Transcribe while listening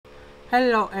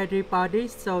Hello everybody,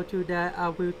 so today I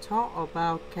will talk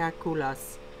about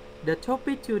calculus. The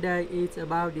topic today is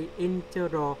about the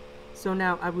integral. So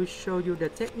now I will show you the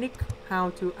technique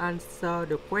how to answer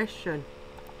the question.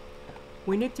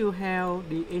 We need to have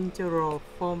the integral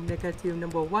from negative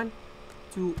number 1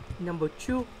 to number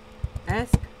 2.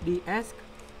 Ask ds.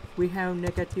 We have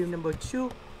negative number 2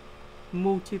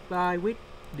 multiply with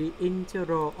the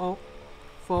integral of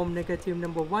from negative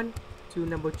number 1 to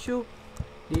number 2.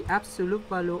 The absolute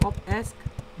value of s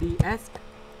ds.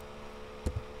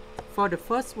 For the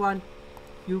first one,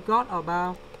 you got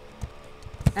about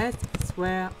s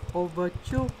squared over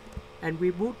 2, and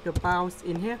we put the bounds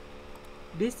in here.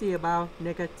 This is about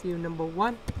negative number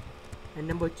 1 and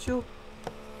number 2.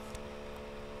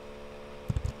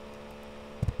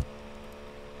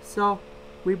 So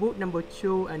we put number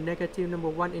 2 and negative number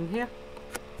 1 in here,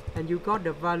 and you got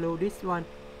the value this one.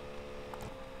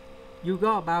 You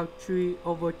got about 3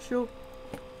 over 2.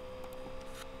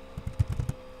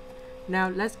 Now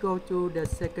let's go to the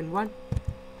second one.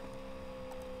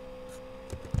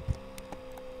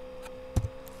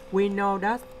 We know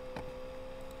that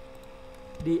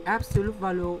the absolute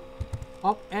value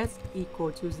of s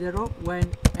equal to 0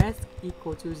 when s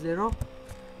equal to 0.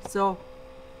 So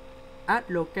at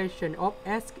location of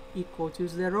s equal to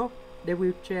 0, they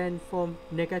will change from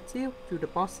negative to the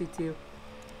positive.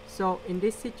 So in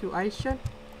this situation,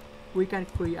 we can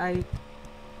create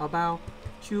about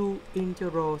two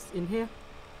integrals in here.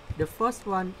 The first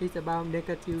one is about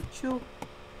negative 2,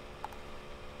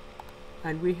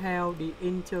 and we have the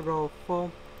integral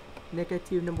from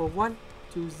negative number 1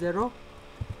 to 0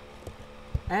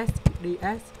 s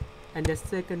ds, and the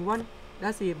second one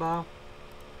that's about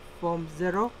from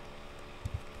 0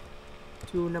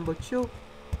 to number 2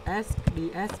 s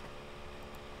ds.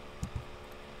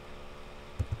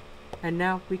 And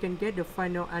now we can get the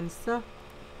final answer.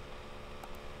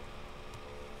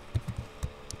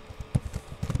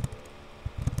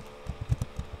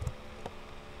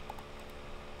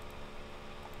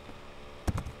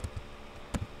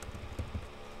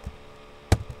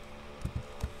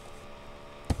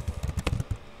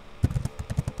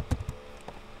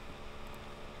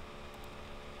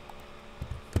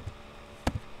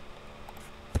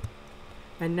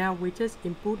 And now we just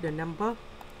input the number.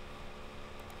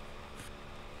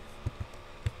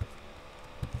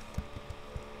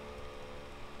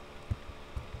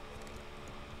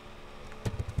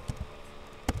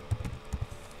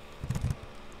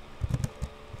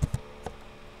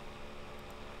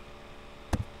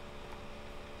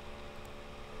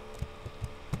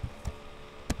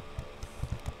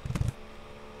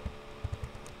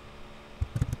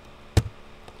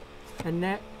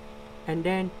 And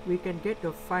then we can get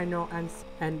the final answer,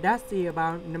 and that's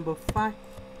about number 5.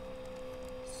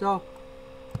 So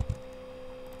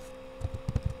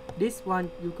this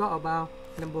one you got about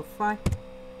number 5,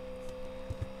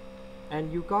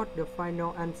 and you got the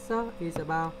final answer is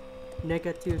about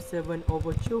negative 7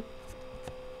 over 2.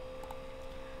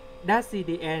 That's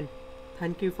the end.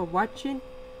 Thank you for watching.